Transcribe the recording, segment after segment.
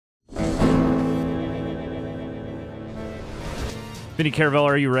Vinny Caravello,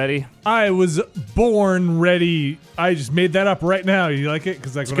 are you ready? I was born ready. I just made that up right now. You like it?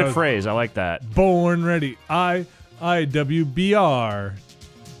 Because like It's a good phrase. I like that. Born ready. IWBR.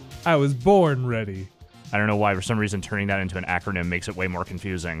 I was born ready. I don't know why, for some reason, turning that into an acronym makes it way more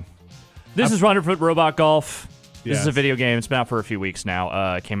confusing. This is 100-Foot Robot Golf. This is a video game. It's been out for a few weeks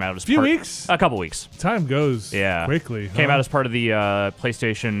now. It came out as a couple weeks. Time goes quickly. Came out as part of the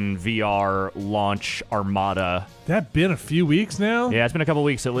PlayStation VR launch armada. That been a few weeks now? Yeah, it's been a couple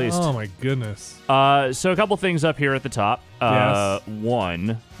weeks at least. Oh my goodness. So a couple things up here at the top. Yes.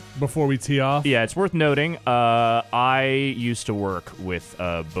 One. Before we tee off? Yeah, it's worth noting, I used to work with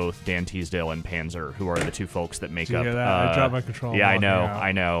both Dan Teasdale and Panzer, who are the two folks that make up... I dropped my controller. Yeah,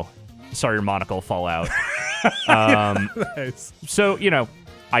 I know. Saw your monocle fall out. Nice. So,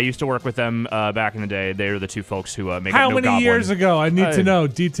 I used to work with them back in the day. They were the two folks who make How up No many Goblin. years ago? I need to know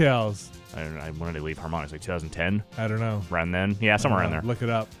details. I don't know. When did they leave Harmonix? Like 2010? I don't know. Around then? Yeah, somewhere around there. Look it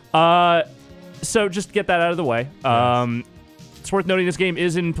up. So just get that out of the way. Yes. It's worth noting this game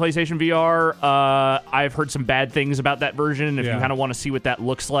is in PlayStation VR. I've heard some bad things about that version. If you kind of want to see what that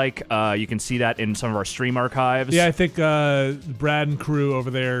looks like, you can see that in some of our stream archives. Yeah, I think Brad and crew over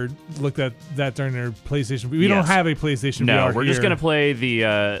there looked at that during their PlayStation. We don't have a PlayStation VR. No, we're just going to play the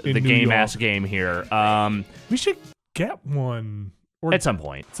game-ass game here. We should get one. Or at some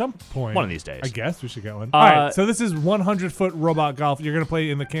point. One of these days. I guess we should get one. All right, so this is 100-Foot Robot Golf. You're going to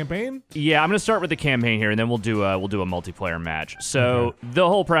play in the campaign? Yeah, I'm going to start with the campaign here, and then we'll do a multiplayer match. So the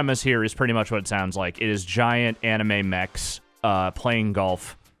whole premise here is pretty much what it sounds like. It is giant anime mechs playing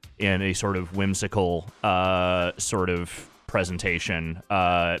golf in a sort of whimsical sort of presentation.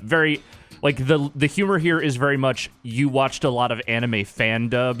 Very... Like, the humor here is very much, you watched a lot of anime fan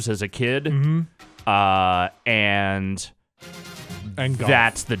dubs as a kid, and golf.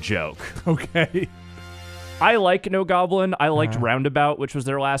 That's the joke. Okay. I like No Goblin. I liked Roundabout, which was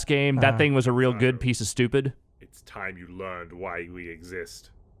their last game. That thing was a real good piece of stupid. It's time you learned why we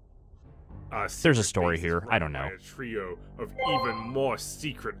exist. There's a story here. I don't know. A trio of even more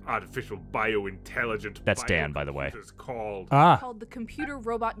secret artificial biointelligent. That's Dan, by the way. Called the Computer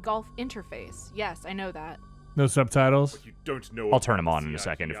Robot Golf Interface. Yes, I know that. No subtitles? What you don't know I'll turn them on in a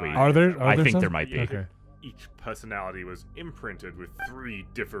second if we. Are there? I think there might be. Okay. Each personality was imprinted with 3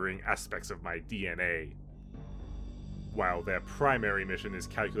 differing aspects of my DNA. While their primary mission is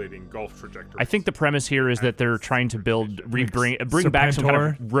calculating golf trajectories. I think the premise here is that they're trying to bring back some kind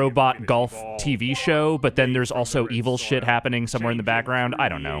of robot golf TV show, but then there's also evil shit happening somewhere in the background. I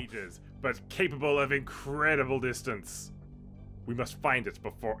don't know. But capable of incredible distance. We must find it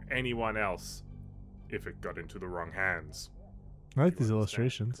before anyone else, if it got into the wrong hands. I like these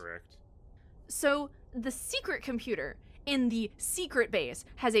illustrations. Correct. So, the secret computer in the secret base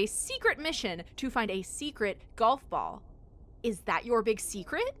has a secret mission to find a secret golf ball. Is that your big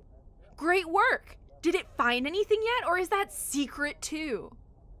secret? Great work! Did it find anything yet, or is that secret too?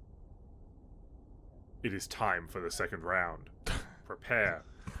 It is time for the second round. Prepare,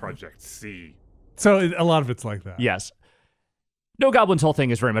 Project C. So a lot of it's like that. Yes. No Goblin's whole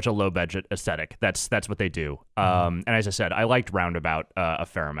thing is very much a low-budget aesthetic. That's what they do. And as I said, I liked Roundabout a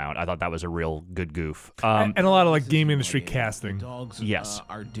fair amount. I thought that was a real good goof. And a lot of like game industry casting. Dogs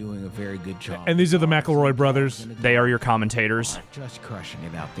are doing a very good job. And these are the McElroy brothers. They are your commentators. Just crushing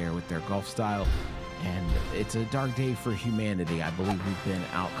it out there with their golf style. And it's a dark day for humanity. I believe we've been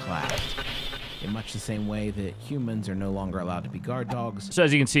outclassed. In much the same way that humans are no longer allowed to be guard dogs. So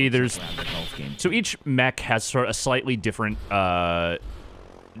as you can see, there's... So each mech has sort of a slightly different,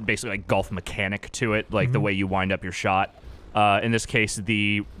 basically like golf mechanic to it, like the way you wind up your shot. In this case,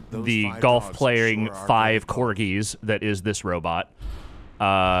 the golf playing 5 Corgis that is this robot,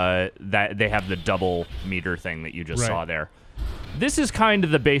 that they have the double meter thing that you just saw there. This is kind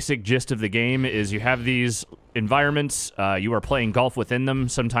of the basic gist of the game, is you have these environments, you are playing golf within them,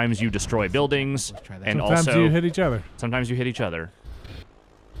 sometimes you destroy buildings, and sometimes also... you hit each other. Sometimes you hit each other.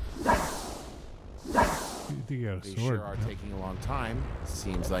 They sure are taking a long time.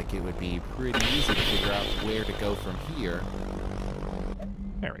 Seems like it would be pretty easy to figure out where to go from here.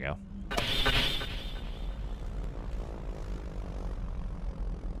 There we go.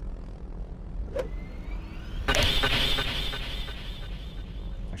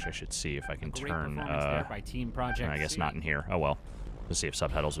 Actually, I should see if I can turn, I guess not in here. Oh well. Let's see if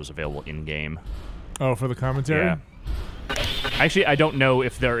subtitles was available in-game. Oh, for the commentary? Yeah. Actually, I don't know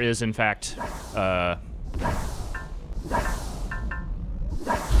if there is, in fact, I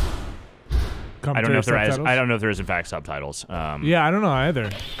don't know if there is. I don't know if there is in fact subtitles. Yeah, I don't know either.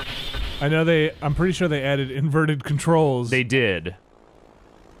 I know I'm pretty sure they added inverted controls. They did.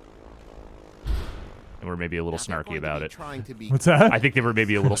 and were maybe a little snarky about it. What's that? I think they were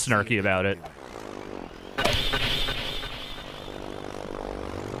maybe a little snarky about it.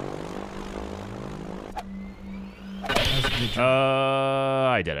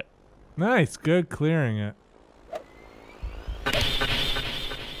 I did it. Nice, good clearing it.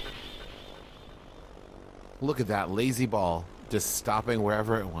 Look at that lazy ball, just stopping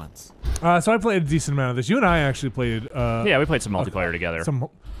wherever it wants. So I played a decent amount of this. You and I actually played. Yeah, we played some multiplayer together. Some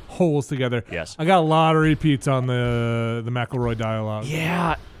holes together. Yes. I got a lot of repeats on the McElroy dialogue.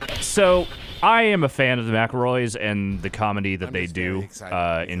 Yeah. So I am a fan of the McElroys and the comedy that they do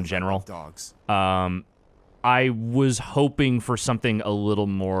in general. Dogs. I was hoping for something a little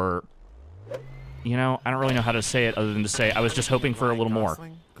more. You know, I don't really know how to say it other than to say I was just hoping for a little more.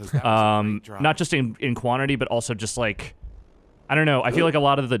 Not just in quantity, but also just like, I don't know. I feel like a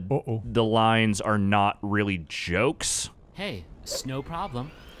lot of the lines are not really jokes. Hey, it's no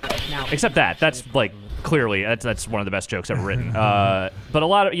problem. Now, except that's like clearly that's one of the best jokes ever written. But a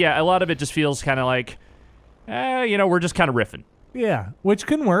lot of it just feels kind of like, you know, we're just kind of riffing. Yeah, which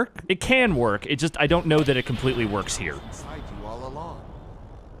can work. It can work. It just I don't know that it completely works here. Inside you all along.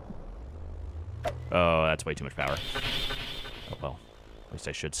 Oh, that's way too much power. Oh well. At least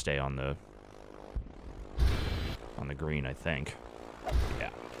I should stay on the green, I think. Yeah.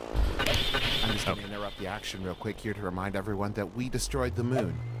 I'm just going to interrupt the action real quick here to remind everyone that we destroyed the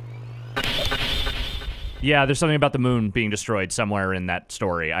moon. Yeah, there's something about the moon being destroyed somewhere in that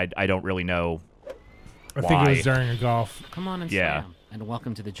story. I don't really know I think it was during a golf. Come on and slam, and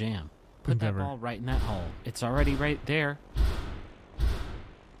welcome to the jam. Put that ball right in that hole. It's already right there.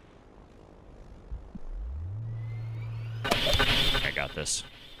 I got this.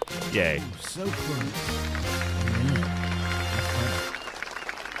 Yay. So close.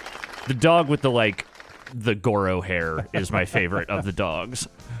 The dog with the Goro hair is my favorite of the dogs.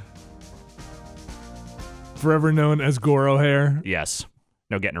 Forever known as Goro hair. Yes.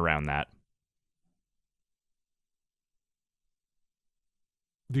 No getting around that.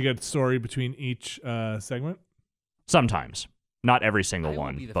 Do you get a story between each segment? Sometimes. Not every single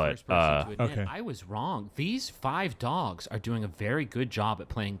one, but okay. I was wrong. These 5 dogs are doing a very good job at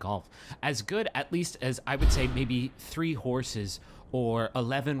playing golf. As good, at least, as I would say maybe 3 horses or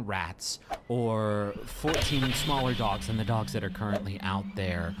 11 rats or 14 smaller dogs than the dogs that are currently out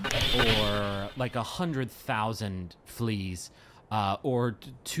there, or like 100,000 fleas, or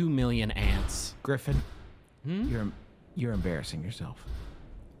 2 million ants. Griffin, you're embarrassing yourself.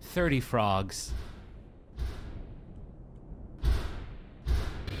 30 frogs.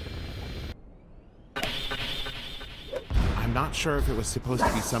 I'm not sure if it was supposed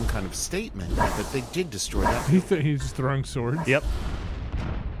to be some kind of statement, but they did destroy that. He's just throwing swords? Yep.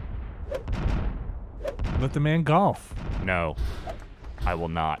 Let the man golf. No, I will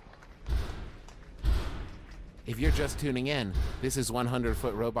not. If you're just tuning in, this is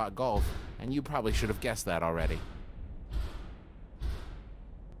 100-foot robot golf, and you probably should have guessed that already.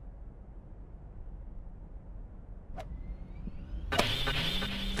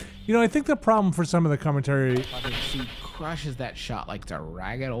 You know, I think the problem for some of the commentary... He crushes that shot like it's a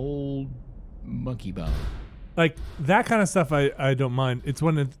ragged old monkey bone. Like, that kind of stuff I don't mind. It's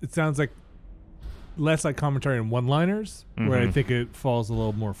when it sounds like less like commentary and one-liners, where I think it falls a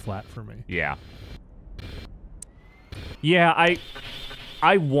little more flat for me. Yeah. Yeah,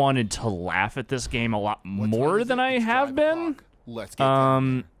 I wanted to laugh at this game a lot more than I have been. Let's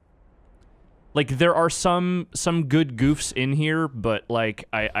get like, there are some good goofs in here, but like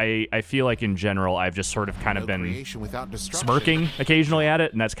I feel like in general I've just sort of kind of been smirking occasionally at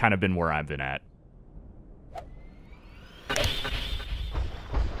it, and that's kind of been where I've been at.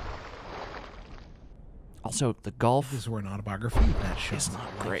 Also, the golf. If this were an autobiography, that show's not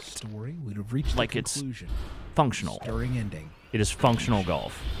great. Story, we'd have reached like the conclusion. It's functional. Stirring ending. It is functional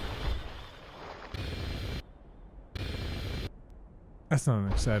golf. That's not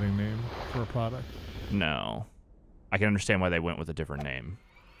an exciting name for a product. No. I can understand why they went with a different name.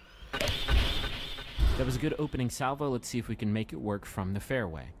 That was a good opening salvo. Let's see if we can make it work from the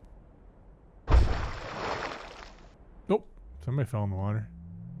fairway. Oh, somebody fell in the water.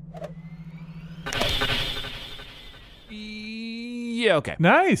 Yeah, okay.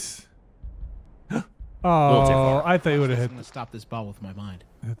 Nice. Oh, I thought you would have hit. I'm gonna stop this ball with my mind.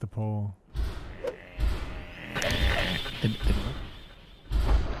 Hit the pole. Didn't work.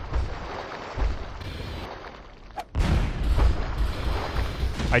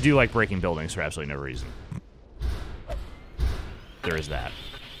 I do like breaking buildings for absolutely no reason. There is that.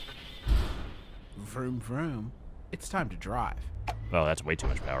 Vroom vroom. It's time to drive. Oh, that's way too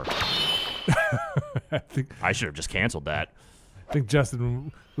much power. I should have just canceled that. I think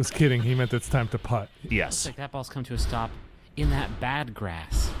Justin was kidding. He meant it's time to putt. Looks Yes. like that ball's come to a stop in that bad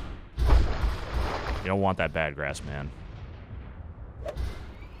grass. You don't want that bad grass, man.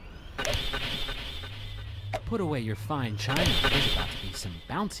 Put away your fine china. There's about to be some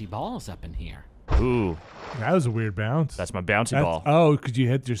bouncy balls up in here. Ooh, That was a weird bounce. that's my bouncy ball. Oh, because you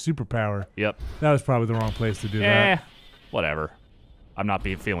hit your superpower. Yep. That was probably the wrong place to do Eh, that. whatever. I'm not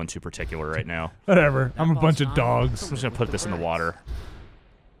feeling too particular right now. Whatever. I'm a ball's bunch of not- dogs. I'm just gonna put this in the water.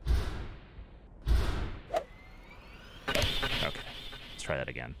 Okay, let's try that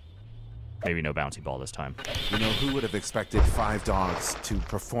again. Maybe no bouncy ball this time. You know, who would have expected 5 dogs to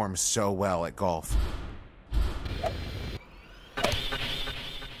perform so well at golf?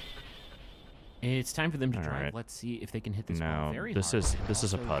 It's time for them to All drive. right. Let's see if they can hit this ball No, very this hard is and a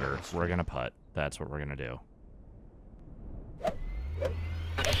also putter. very We're straight. gonna putt. That's what we're gonna do.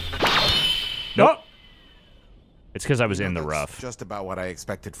 Nope. It's because I was You know, in the that's rough. Just about what I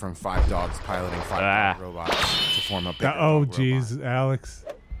expected from 5 dogs piloting 5 Ah. dog robots to form a bigger Oh, dog jeez, robot. Alex.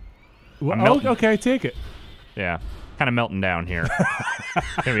 I'm Oh, melting. okay, take it. Yeah, kind of melting down here.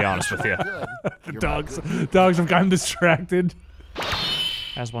 Gonna be honest with you, Good. You're my Dogs, good- dogs have gotten distracted.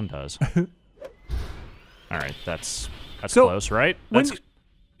 as one does. All right, that's So, close, right? When That's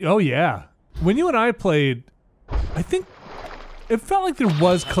oh yeah, when you and I played, I think it felt like there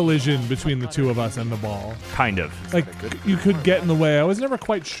was collision between the two of us and the ball. kind of. Like you could get in the way. I was never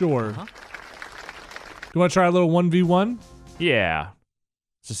quite sure. You want to try a little 1v1? Yeah.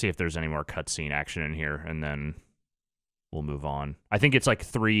 To see if there's any more cutscene action in here, and then we'll move on. I think it's like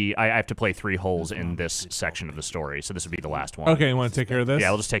 3. I have to play 3 holes in this section of the story, so this would be the last one. Okay, you want to take care of this? Yeah,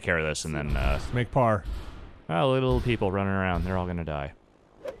 we'll just take care of this, and then Make par. little people running around. They're all gonna die.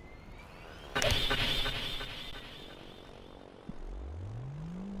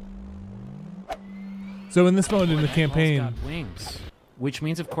 So in this mode in the That ball's campaign, got wings, which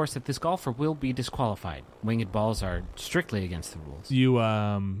means, of course, that this golfer will be disqualified. Winged balls are strictly against the rules.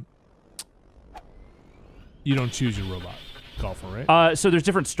 you don't choose your robot golfer, right? So there's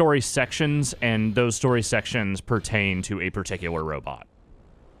different story sections, and those story sections pertain to a particular robot.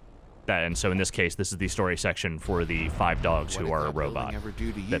 And so in this case, this is the story section for the 5 dogs What who did are a that building robot ever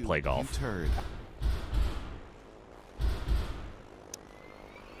do to you, that play you golf. turd?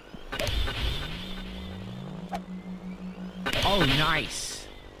 Oh, nice.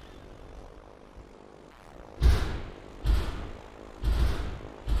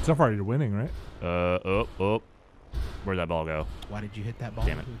 So far, you're winning, right? Oh. Where'd that ball go? Why did you hit that ball?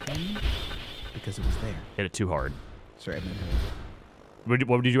 Damn it. into a canyon? Because it was there. Hit it too hard. Sorry, I meant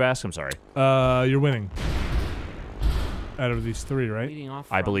What did you ask? I'm sorry. You're winning. Out of these 3, right? Leading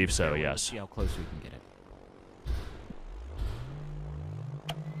off I from believe the so, fairway, yes. See how close we can get it.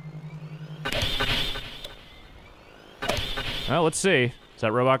 Well, let's see. Is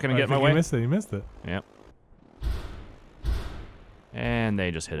that robot going to get in my You way? missed it. You missed it. Yep. And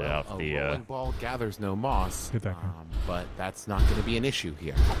they just hit it out A the... rolling ball gathers no moss, Hit that guy. but that's not going to be an issue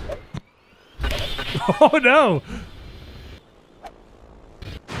here. Oh no!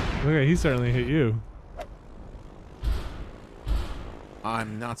 Okay, he certainly hit you.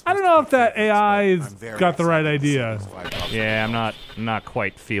 I'm not. I don't supposed know to if that be AI famous, has but I'm very got the right excited to see idea. those 5 dogs. Yeah, I'm not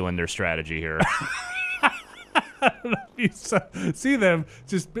quite feeling their strategy here. You see them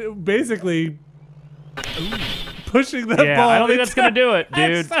just basically pushing that Yeah, ball. I don't think that's into- going to do it,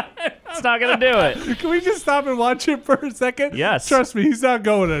 dude. It's not going to do it. Can we just stop and watch it for a second? Yes. Trust me, he's not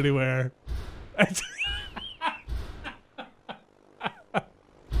going anywhere.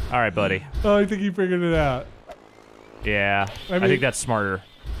 All right, buddy. Oh, I think he figured it out. Yeah, I, mean- think that's smarter.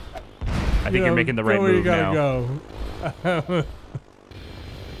 I think You you're know, making the go right where move you now. gotta go.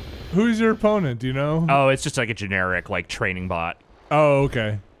 Who's your opponent? Do you know? Oh, it's just like a generic like training bot. Oh,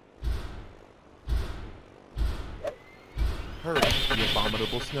 okay. Hurry, the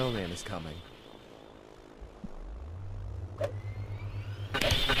abominable snowman is coming.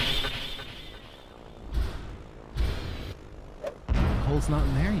 The hole's not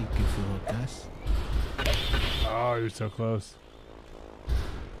in there, you goofy little Gus. Oh, you're so close.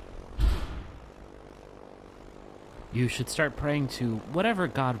 You should start praying to whatever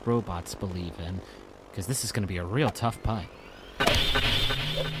god robots believe in, because this is going to be a real tough putt.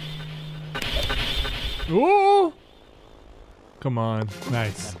 Ooh! Come on.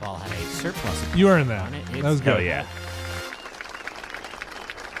 Nice. That ball had a surplus of You earned that. on it. That was It's good. Oh yeah.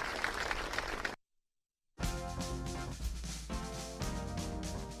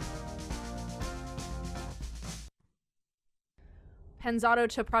 Penzato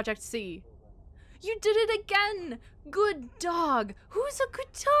to Project C. You did it again! Good dog! Who's a good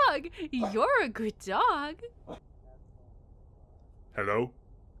dog? You're a good dog. Hello?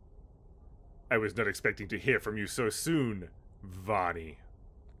 I was not expecting to hear from you so soon, Vani.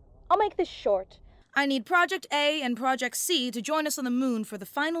 I'll make this short. I need Project A and Project C to join us on the moon for the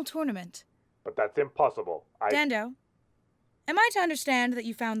final tournament. But that's impossible. Dando, am I to understand that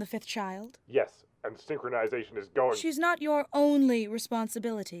you found the fifth child? Yes, and synchronization is going... She's not your only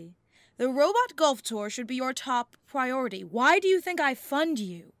responsibility. The Robot Golf Tour should be your top priority. Why do you think I fund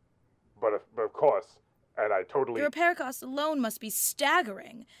you? But of course, and I totally... The repair costs alone must be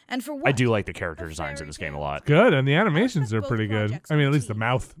staggering. And for what? I do like the character designs in this game a lot. Good, and the animations are pretty good. I mean, at least the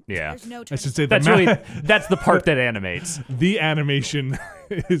mouth. Yeah. I should say that's really that's the part that animates. The animation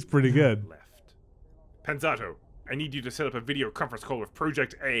is pretty good. left. Panzato, I need you to set up a video conference call with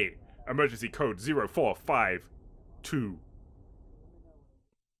Project A. Emergency code 0452.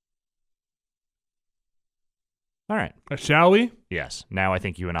 All right. Shall we? Yes. Now I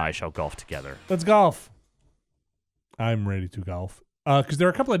think you and I shall golf together. Let's golf. I'm ready to golf. Because there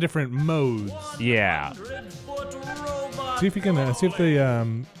are a couple of different modes. Yeah. See if you can see if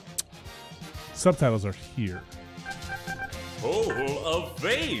the subtitles are here. Hole of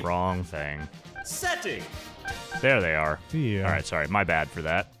fame. Wrong thing. Setting. There they are. Yeah. All right. Sorry. My bad for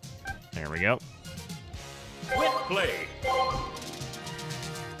that. There we go. Quick play.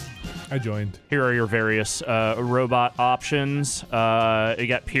 I joined. Here are your various robot options. You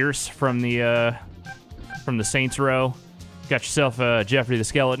got Pierce from the Saints Row. Got yourself Jeffrey the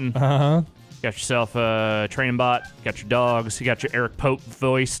Skeleton. Uh-huh. Got yourself a training bot. Got your dogs. You got your Eric Pope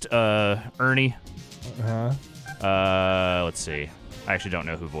voiced Ernie. Uh-huh. Let's see. I actually don't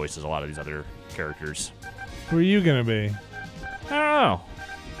know who voices a lot of these other characters. Who are you gonna be? I don't know.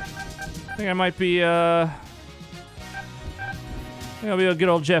 I think I might be I think I'll be a good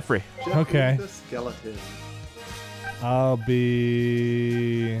old Jeffrey. Okay. The skeleton. I'll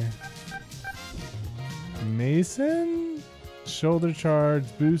be Mason. Shoulder charge,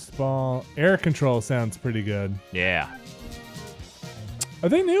 boost ball, air control sounds pretty good. Yeah. Are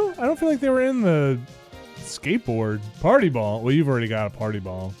they new? I don't feel like they were in the skateboard party ball. Well, you've already got a party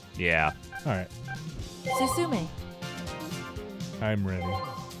ball. Yeah. All right. Susume. I'm ready.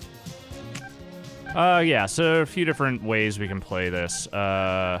 Yeah, so a few different ways we can play this.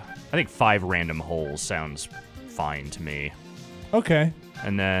 I think 5 random holes sounds fine to me. Okay.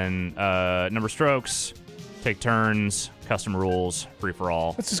 And then number strokes, take turns, custom rules, free for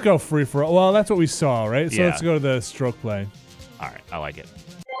all. Let's just go free for all. Well, that's what we saw, right? So Yeah. let's go to the stroke play. All right, I like it.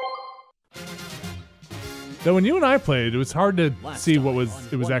 Though when you and I played, it was hard to see what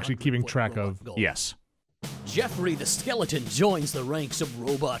it was actually keeping track of. Yes. Jeffrey the Skeleton joins the ranks of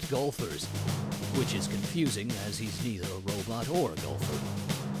robot golfers, which is confusing as he's neither a robot or a golfer.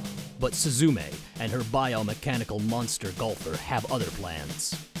 But Suzume and her biomechanical monster golfer have other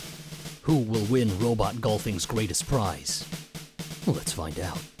plans. Who will win robot golfing's greatest prize? Well, let's find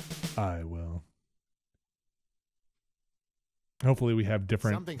out. I will. Hopefully we have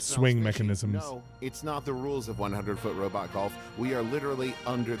different Something smells swing fishy. mechanisms. No, it's not the rules of 100-foot robot golf. We are literally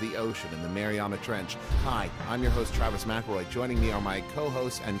under the ocean in the Mariana Trench. Hi, I'm your host, Travis McElroy. Joining me are my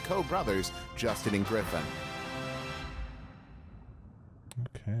co-hosts and co-brothers, Justin and Griffin.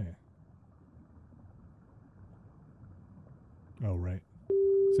 Okay. Oh, right.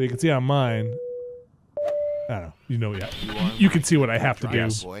 So you can see on mine. I don't know. You know, yeah. You can see what I have to do.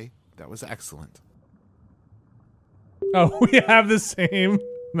 Yes. Boy, that was excellent. Oh, we have the same.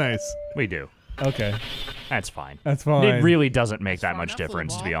 Nice. We do. Okay. That's fine. That's fine. It really doesn't make that far much enough for the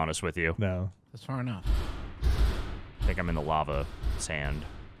difference, to be ball? honest with you. No. That's far enough. I think I'm in the lava sand.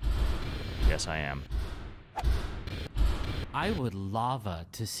 Yes, I am. I would lava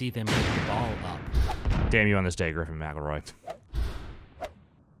to see them get the ball up. Damn you on this day, Griffin McElroy.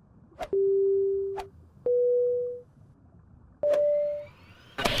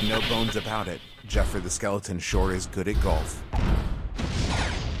 No bones about it. Jeffrey the Skeleton sure is good at golf.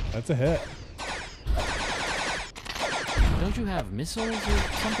 That's a hit. Don't you have missiles or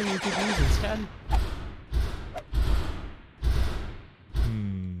something you could use instead?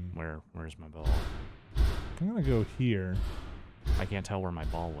 Where's my ball? I'm going to go here. I can't tell where my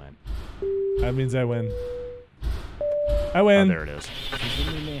ball went. That means I win. I Oh, win. there it is.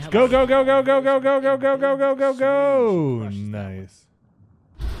 Go, go, go, go, go, go, go, go, go, go, go, go, go. Nice.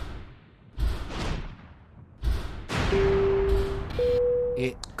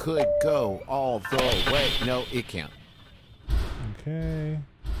 It could go all the way. No, it can't. Okay.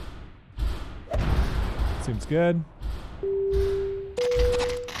 Seems good.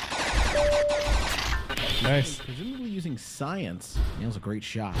 Nice. Presumably using science. Nails a great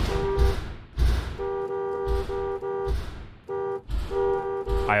shot.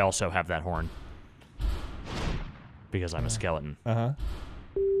 I also have that horn. Because I'm a skeleton. Uh-huh.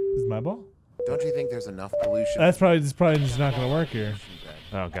 Is my ball? Don't you think there's enough pollution? That's probably just not going to work here.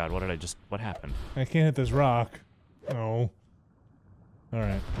 Oh god, what happened? I can't hit this rock. Oh.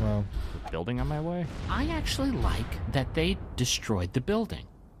 Alright, well. Building on my way? I actually like that they destroyed the building.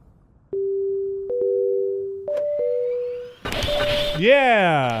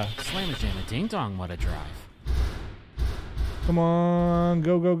 Yeah! Slamma jamma ding dong, what a drive. Come on,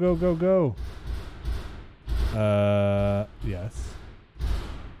 go, go, go, go, go. Yes.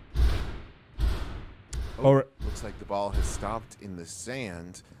 Oh, looks like the ball has stopped in the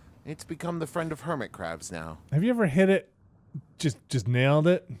sand. It's become the friend of hermit crabs now. Have you ever hit it? Just nailed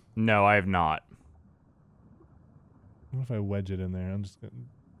it? No, I have not. What if I wedge it in there? I'm just gonna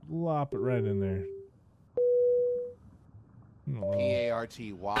lop it right in there. Oh.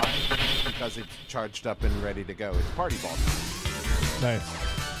 P-A-R-T-Y, because it's charged up and ready to go. It's party ball time. Nice.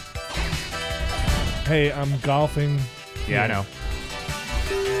 Hey, I'm golfing. Yeah, I know.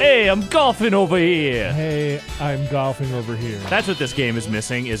 Hey, I'm golfing over here. Hey, I'm golfing over here. That's what this game is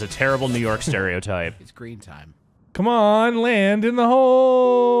missing, is a terrible New York stereotype. It's green time. Come on, land in the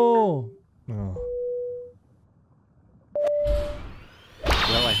hole. Oh.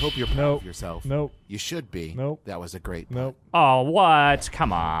 Well, I hope you're proud of yourself. Nope. You should be. Nope. That was a great putt. Nope. Oh, what?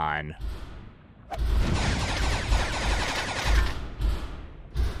 Come on.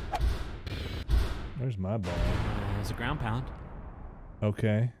 Where's my ball? There's a ground pound.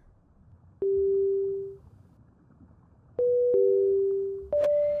 Okay.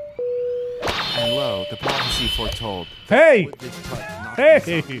 And lo, the prophecy foretold. Hey! With this putt not Hey!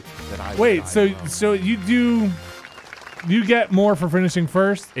 be something that I would Wait, die so from. so you get more for finishing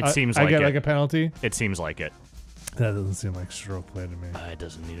first? It seems I like get it. like a penalty? It seems like it. That doesn't seem like stroke play to me. It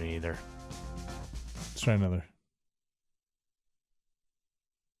doesn't need me either. Let's try another.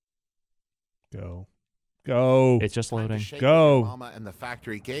 Go. Go. It's just loading. Shake Go. your Mama and the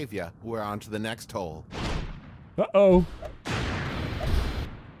factory gave you. We're on to the next hole. Uh-oh.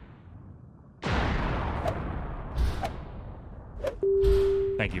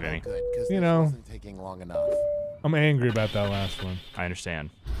 Thank you, Vinny. Good, because You this know. wasn't taking long enough. I'm angry about that last one. I understand.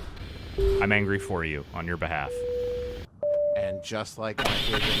 I'm angry for you, on your behalf. And just like my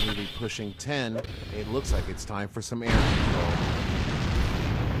favorite movie, Pushing 10, it looks like it's time for some air control.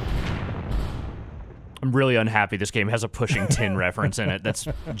 I'm really unhappy this game has a Pushing Tin reference in it. That's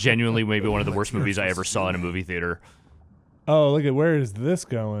genuinely maybe one of the worst movies I ever saw in a movie theater. Oh, look at where is this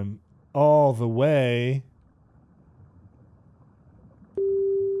going? All the way.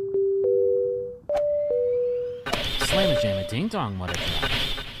 Slamma jamma ding dong, what a drive.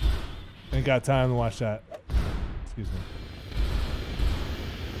 Ain't got time to watch that. Excuse me.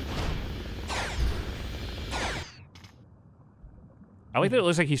 I like that it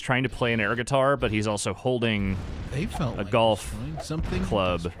looks like he's trying to play an air guitar, but he's also holding They felt a like golf destroying something.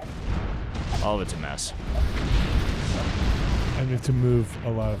 club. All of it's a mess. I need to move a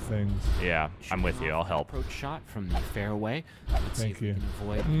lot of things. Yeah, I'm with you. I'll help. Approach shot from the fairway. Let's see Thank if we you. can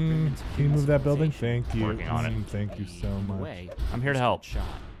avoid Can you move that building? Thank you. Working on it. Thank you so much. Way. I'm here to help. Shot.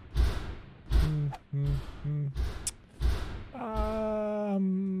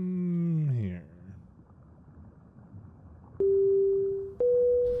 Here.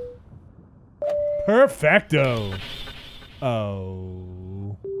 Perfecto.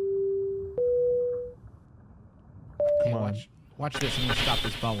 Oh. Hey, Come on. watch this. I'm gonna stop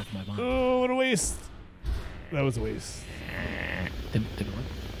this ball with my bomb. Oh, what a waste. That was a waste. Didn't work.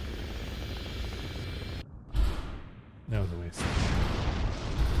 That was a waste.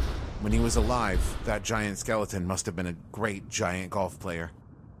 When he was alive, that giant skeleton must have been a great giant golf player.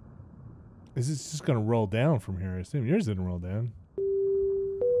 Is this just going to roll down from here, I assume? Yours didn't roll down.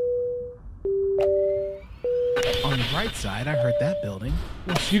 On the bright side, I heard that building.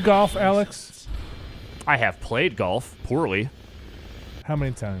 You golf, Alex? I have played golf poorly. How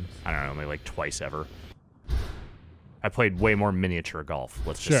many times? I don't know, maybe like twice ever. I played way more miniature golf.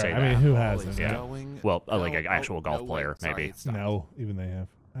 Let's Sure, just say I that. mean, who hasn't? Yeah. Going- Well, like No, an actual oh, golf no, player, wait, sorry, maybe. it stopped. No, even they have.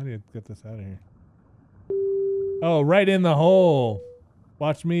 How do you get this out of here? Oh, right in the hole.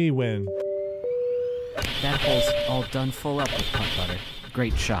 Watch me win. That hole's all done full up with putt butter.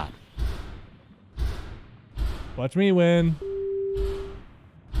 Great shot. Watch me win.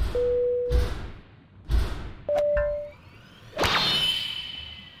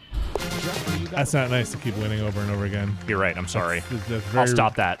 That's not nice to keep winning over and over again. You're right. I'm sorry. That's I'll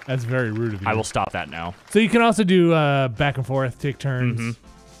stop that. That's very rude of you. I will stop that now. So you can also do back and forth, take turns.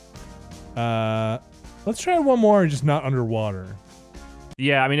 Let's try one more, just not underwater.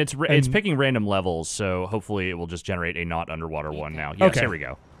 Yeah, I mean it's And- picking random levels, so hopefully it will just generate a not underwater one now. Yes, Okay. here we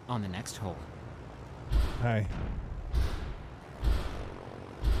go. On the next hole. Hi.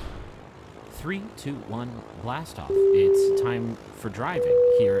 3, 2, 1, blast off. It's time for driving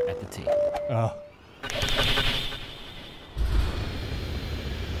here at the T. Oh.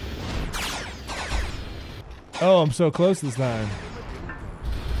 Oh, I'm so close this time.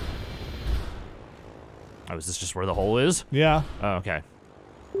 Oh, is this just where the hole is? Yeah. Oh, okay.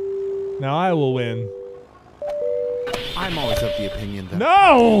 Now I will win. I'm always of the opinion that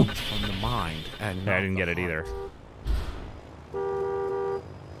No! comes from the mind and Yeah, not I didn't the get it heart. either.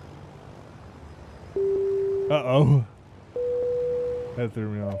 Uh-oh. That threw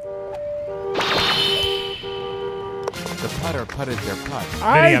me off. The putter putted their putt.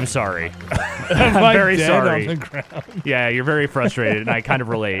 Vinny, I'm sorry. I'm Like very dead sorry. on the ground. Yeah, you're very frustrated, and I kind of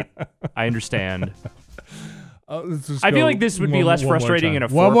relate. I understand. Let's just I feel go like this would be less one more frustrating time. in a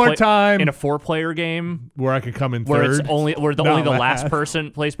one more time in a 4-player game where I could come in where third. it's only where not only the last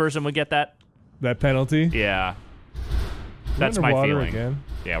person would get that. That penalty. Yeah, We're that's my underwater feeling. again.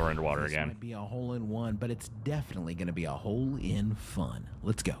 Yeah, we're underwater This again. might be a hole-in-one, but it's definitely going to be a hole-in fun.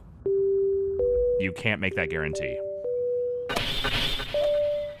 Let's go. You can't make that guarantee.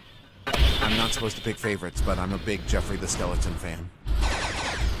 I'm not supposed to pick favorites, but I'm a big Jeffrey the Skeleton fan.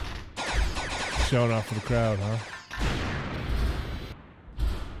 Showing off for the crowd, huh?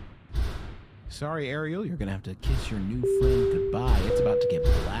 Sorry, Ariel, you're going to have to kiss your new friend goodbye. It's about to get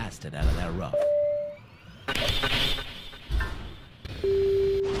blasted out of that rough.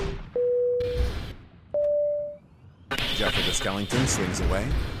 Jeffrey the Skeleton swings away.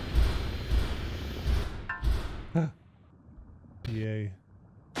 Yay.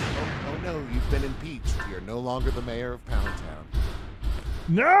 Oh no, you've been impeached. You're no longer the mayor of Pound Town.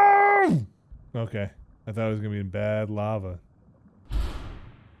 No! Okay. I thought it was going to be in bad lava.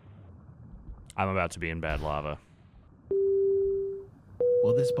 I'm about to be in bad lava.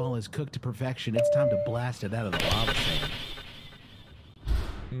 Well, this ball is cooked to perfection. It's time to blast it out of the lava sand.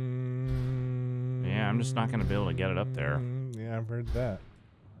 Yeah, I'm just not going to be able to get it up there. Yeah, I've heard that.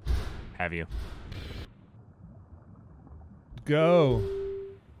 Have you? Go.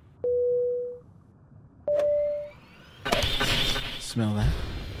 Smell that?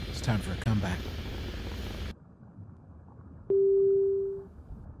 It's time for a comeback.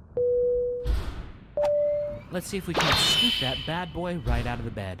 Let's see if we can scoop that bad boy right out of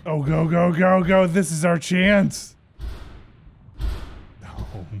the bed. Oh, go, go, go, go. This is our chance.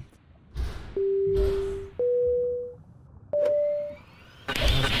 No. That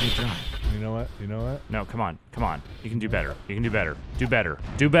was a good drive. You know what? You know what? No, come on. Come on. You can do better. You can do better. Do better.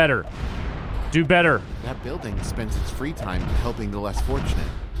 Do better. Do better. That building spends its free time helping the less fortunate.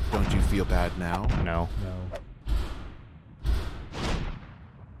 Don't you feel bad now? No. No.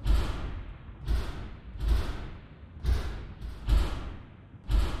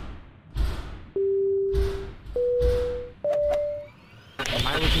 Am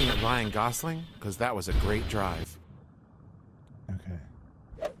I looking at Ryan Gosling? Because that was a great drive.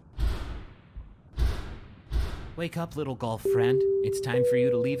 Okay. Wake up, little golf friend. It's time for you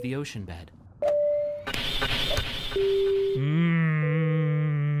to leave the ocean bed.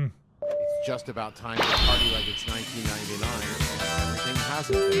 It's just about time to party like it's 1999. Everything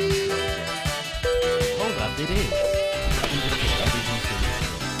hasn't been yet. Hold up, it is. I'm just kidding. Everyone's doing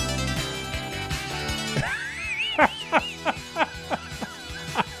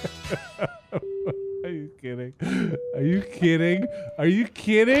Are you kidding? Are you kidding? Are you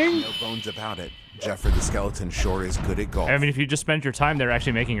kidding? No bones about it. Jeffrey the Skeleton sure is good at golf. I mean, if you just spent your time there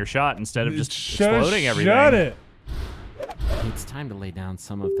actually making your shot instead of just exploding everything. Shut it. It's time to lay down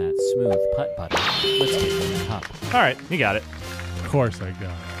some of that smooth putt butter. Let's get in the cup. All right, you got it. Of course I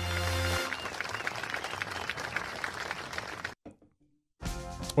got it.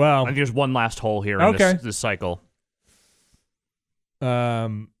 Well, I think there's one last hole here in this cycle. yeah.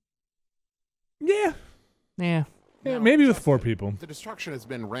 Yeah. Yeah, maybe with 4 people. The destruction has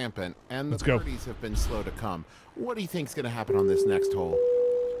been rampant, and the Let's go. birdies have been slow to come. What do you think's going to happen on this next hole?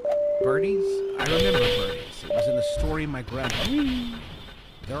 Birdies? I remember birdies. It was in the story of my grandpa.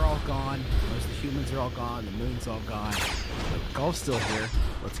 They're all gone. Most of the humans are all gone. The moon's all gone. But golf's still here.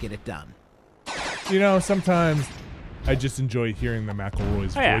 Let's get it done. You know, sometimes I just enjoy hearing the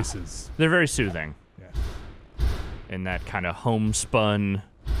McElroy's Oh, yeah. voices. They're very soothing. Yeah. In that kind of homespun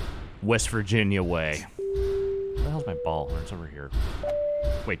West Virginia way. Where the hell's my ball? It's over here.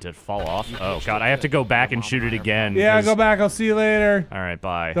 Wait, did it fall off? Oh, God. I have to go back and shoot it again. Yeah, 'cause- go back. I'll see you later. All right,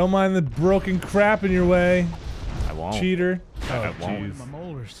 bye. Don't mind the broken crap in your way. I won't. Cheater. I Oh, won't. jeez. My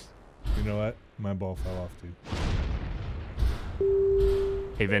molars. You know what? My ball fell off, too.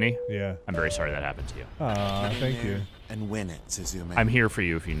 Hey, Vinny. Yeah. I'm very sorry that happened to you. Aw, Get in thank there you. And win it, Suzume. I'm here for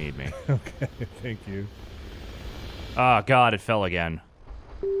you if you need me. Okay, thank you. Oh, God, it fell again.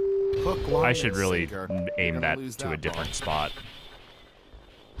 Hook, line, I should and really sinker. aim You're that gonna lose to a that different ball. spot.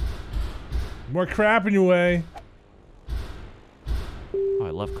 More crap in your way. Oh, I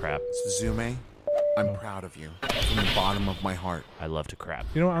love crap. Suzume, I'm proud of you from the bottom of my heart. I love to crap.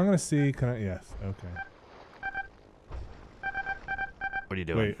 You know what? I'm gonna see. Can I? Yes. Okay. What are you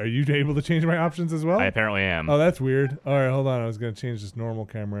doing? Wait, are you able to change my options as well? I apparently am. Oh, that's weird. All right, hold on. I was gonna change this normal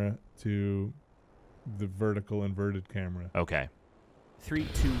camera to the vertical inverted camera. Okay. 3,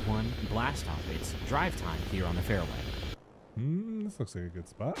 2, 1, blast off. It's drive time here on the fairway. This looks like a good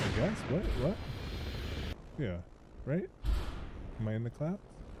spot, I guess. What? Yeah. Right? Am I in the clouds?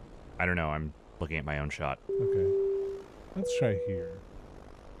 I don't know. I'm looking at my own shot. Okay. Let's try here.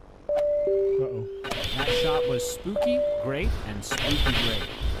 Uh-oh. That shot was spooky, great, and spooky great.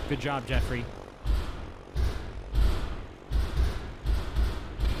 Good job, Jeffrey.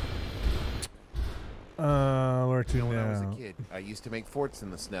 Where to When I was a now? kid, I used to make forts in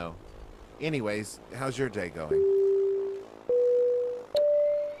the snow. Anyways, how's your day going?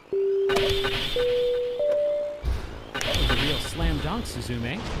 That was a real slam dunk,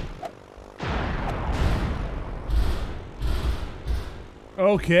 Suzume.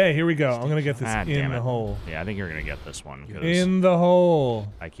 Okay, here we go. I'm gonna get this Ah, in damn the it. hole. Yeah, I think you're gonna get this one because In the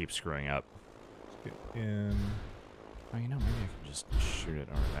hole. I keep screwing up. In. Oh, you know, maybe I can just shoot it.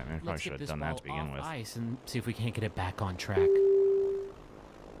 Or I probably Let's should get have this done that to ball begin off with. ice and see if we can't get it back on track.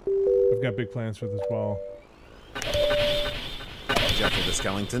 I've got big plans for this ball. Jeffrey the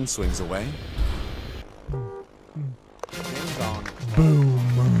Skellington swings away. Ding dong.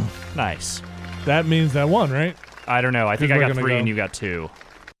 Boom. Nice. That means I won, right? I don't know. I think 'Cause I we're got gonna 3 go- and you got 2.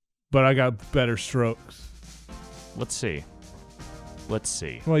 But I got better strokes. Let's see. Let's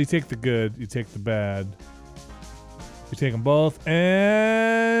see. Well, you take the good, you take the bad. You take them both,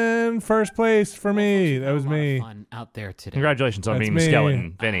 and first place for me. That was A lot of me. fun out there today. Congratulations on That's being me. the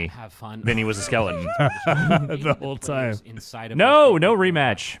skeleton, Vinny. Have fun. Vinny was a skeleton. Maybe The whole time. players inside of No, this no game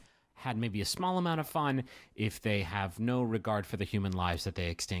rematch. Had maybe a small amount of fun if they have no regard for the human lives that they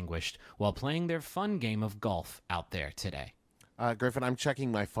extinguished while playing their fun game of golf out there today. Griffin, I'm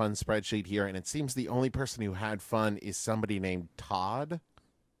checking my fun spreadsheet here, and it seems the only person who had fun is somebody named Todd.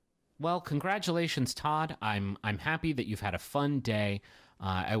 Well, congratulations, Todd. I'm happy that you've had a fun day.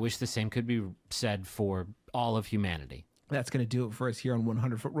 I wish the same could be said for all of humanity. That's going to do it for us here on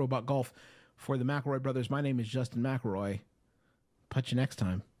 100-Foot Robot Golf. For the McElroy brothers, my name is Justin McElroy. Put you next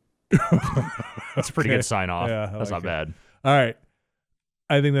time. That's a pretty good sign off. Yeah, I That's like not it. bad. All right.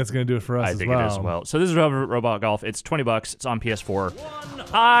 I think that's going to do it for us I as think well. it is well. So this is Robot Golf. It's $20. It's on PS4.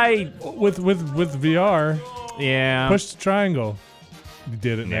 With VR, Yeah. push the triangle. You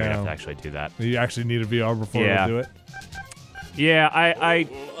did it Yeah, we'd have now. to actually do that. You actually need a VR before Yeah. we do it. Yeah,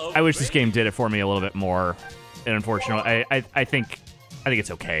 I wish this game did it for me a little bit more. And unfortunately, I think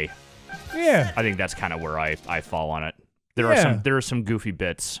it's okay. Yeah. I think that's kind of where I fall on it. There Yeah. are some goofy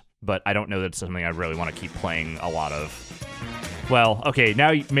bits, but I don't know that it's something I really want to keep playing a lot of. Well, okay,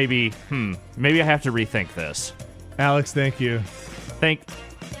 now maybe I have to rethink this. Alex, thank you.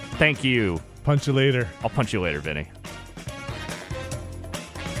 Thank you. Punch you later. I'll punch you later, Vinny.